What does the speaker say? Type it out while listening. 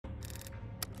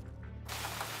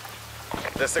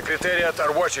The Secretariat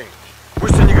are watching.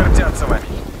 Пусть они гордятся вами.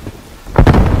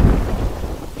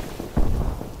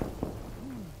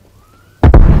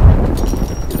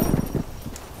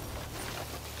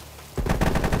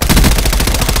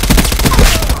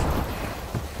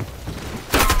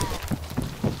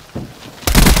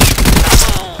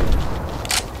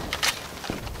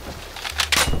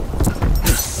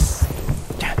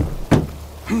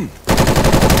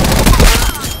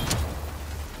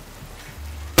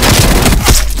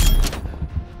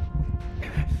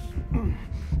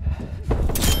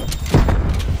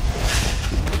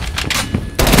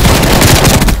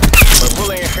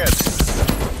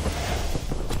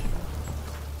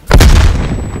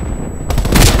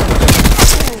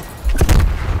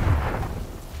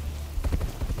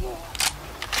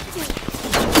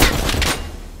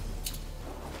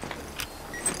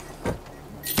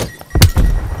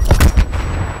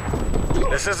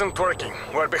 This isn't working.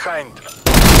 We're behind.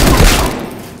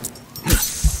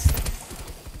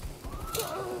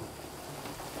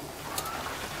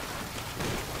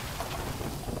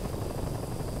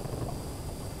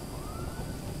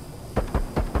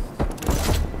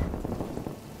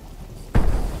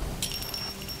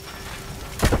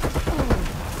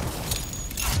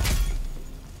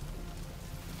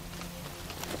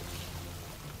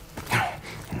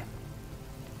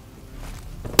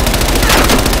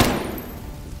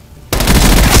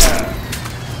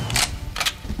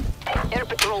 Air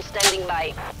patrol standing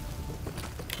by.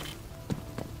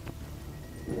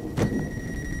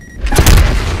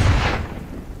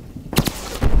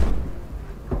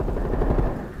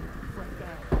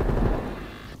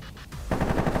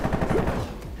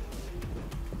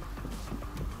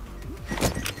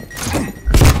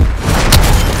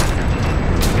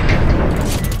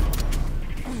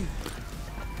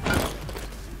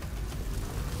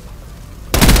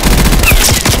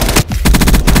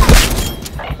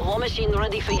 War machine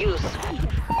ready for use.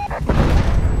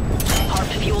 Hard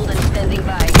fueled and standing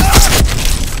by.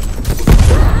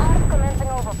 Commencing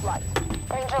overflight.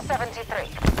 Angel 73.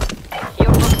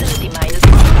 Your proximity mine is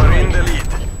We're in the lead.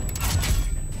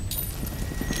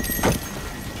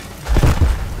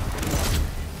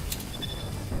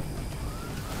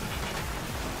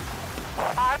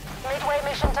 Midway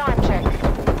mission time check.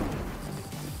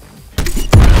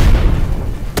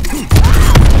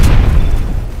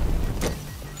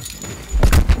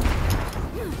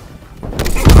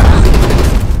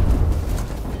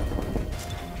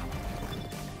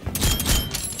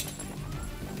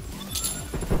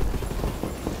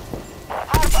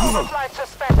 Overflight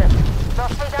suspended. До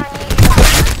свидания.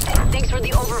 Thanks for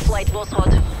the overflight,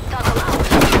 Voskhod. Tunnel out.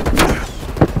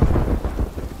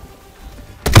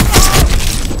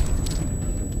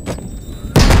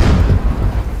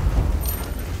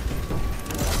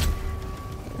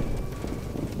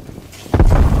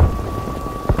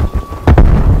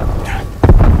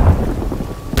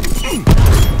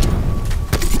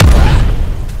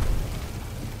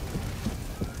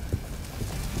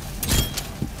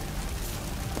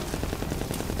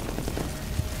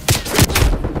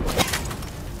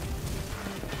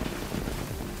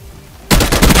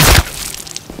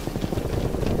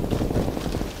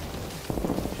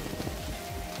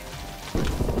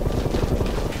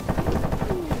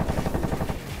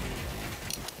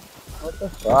 What the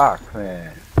fuck,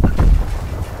 man?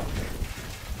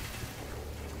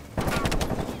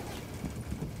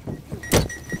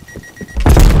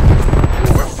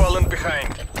 We've fallen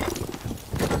behind.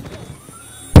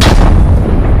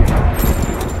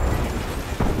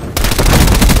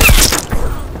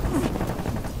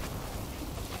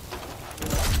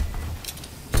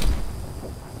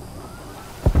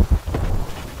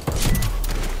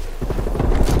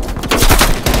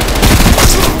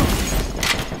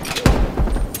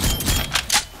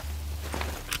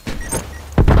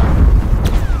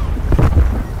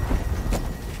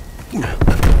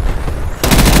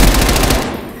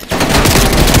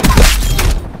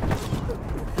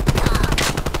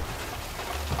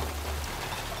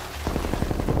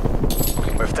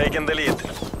 We've taken the lead.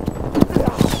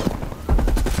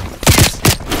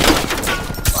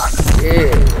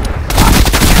 Yeah.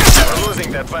 We're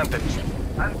losing the advantage.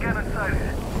 I'm cannon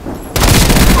sighted.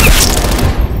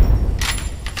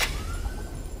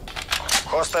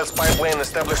 Hostile spy plane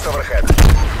established overhead.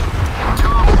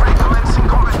 Commencing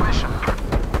combat mission.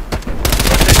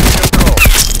 We're taking control.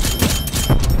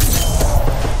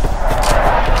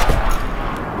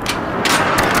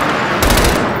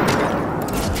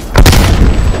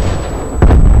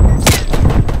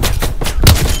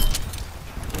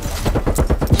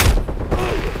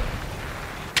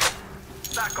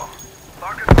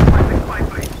 Target reflecting spy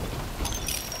plane.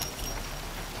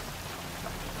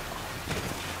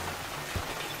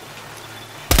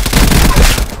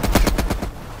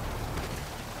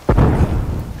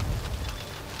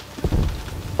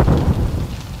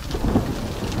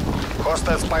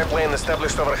 Hostile spy plane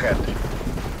established overhead.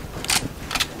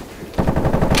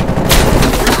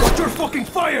 Watch your fucking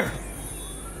fire!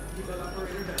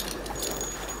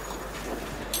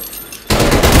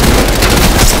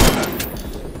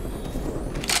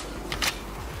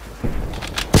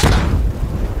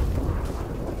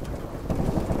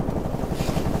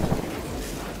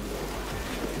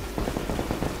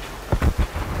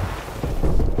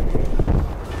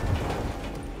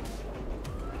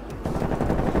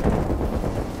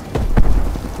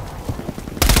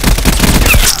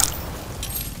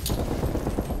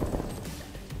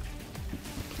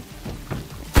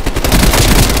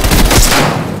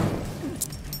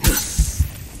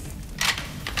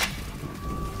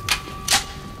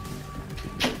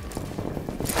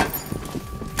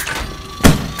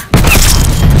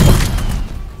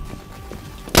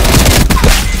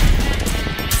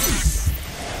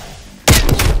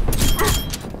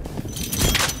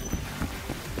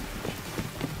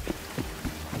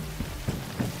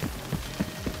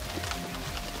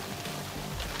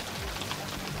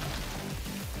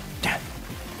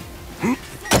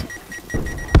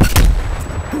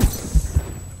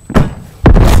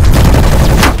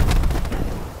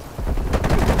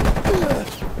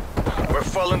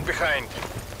 Fallen behind.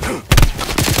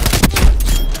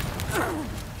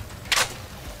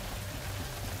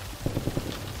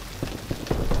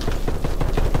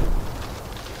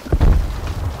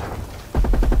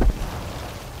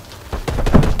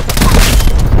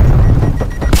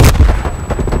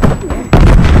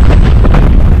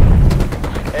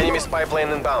 Enemy spy plane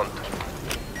inbound.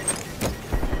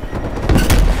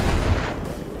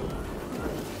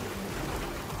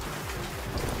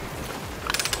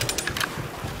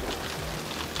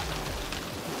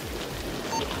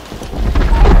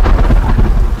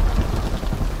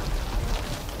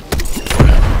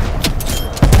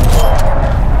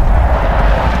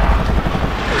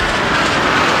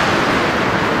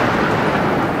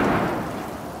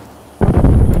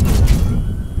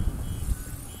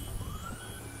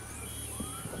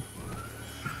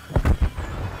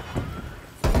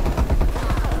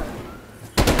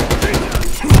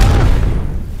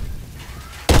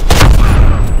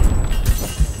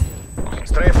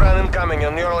 Strafe run incoming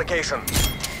on your location.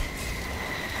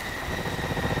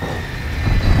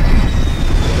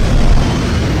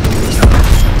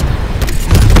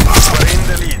 We're in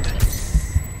the lead.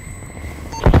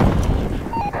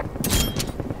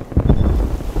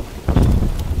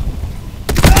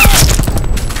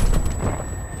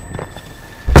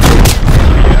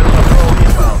 Air patrol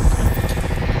inbound.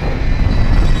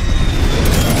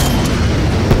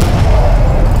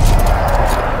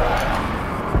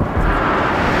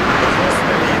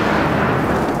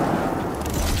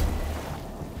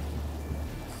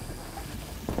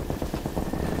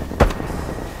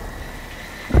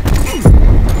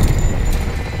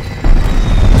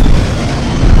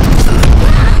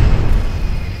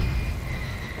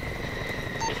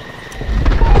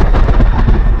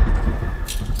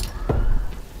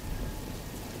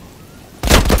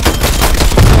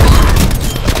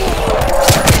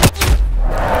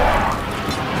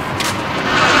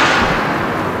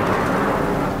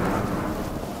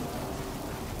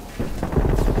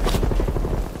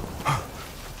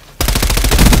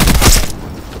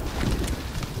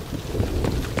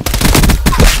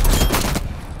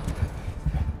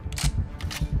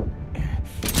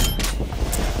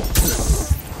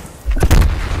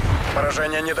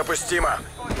 Поражение недопустимо.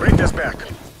 Bring us back.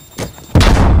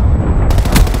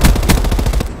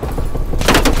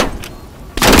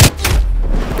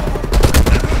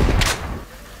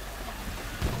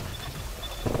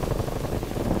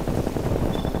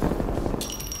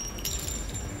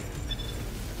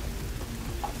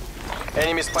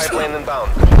 Enemy spy plane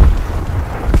inbound.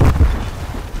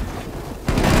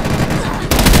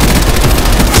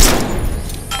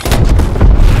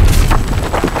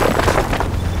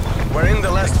 We're in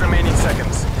the last remaining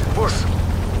seconds. Push.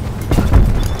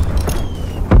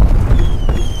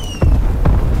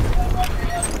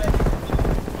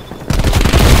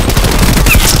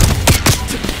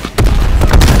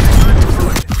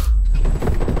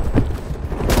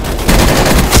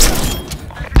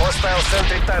 Hostile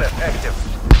sentry turret active.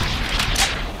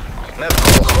 Net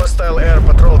call. Hostile air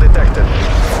patrol detected.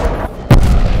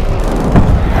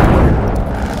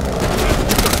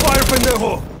 Fire,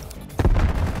 pendejo!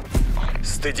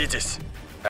 Стыдитесь.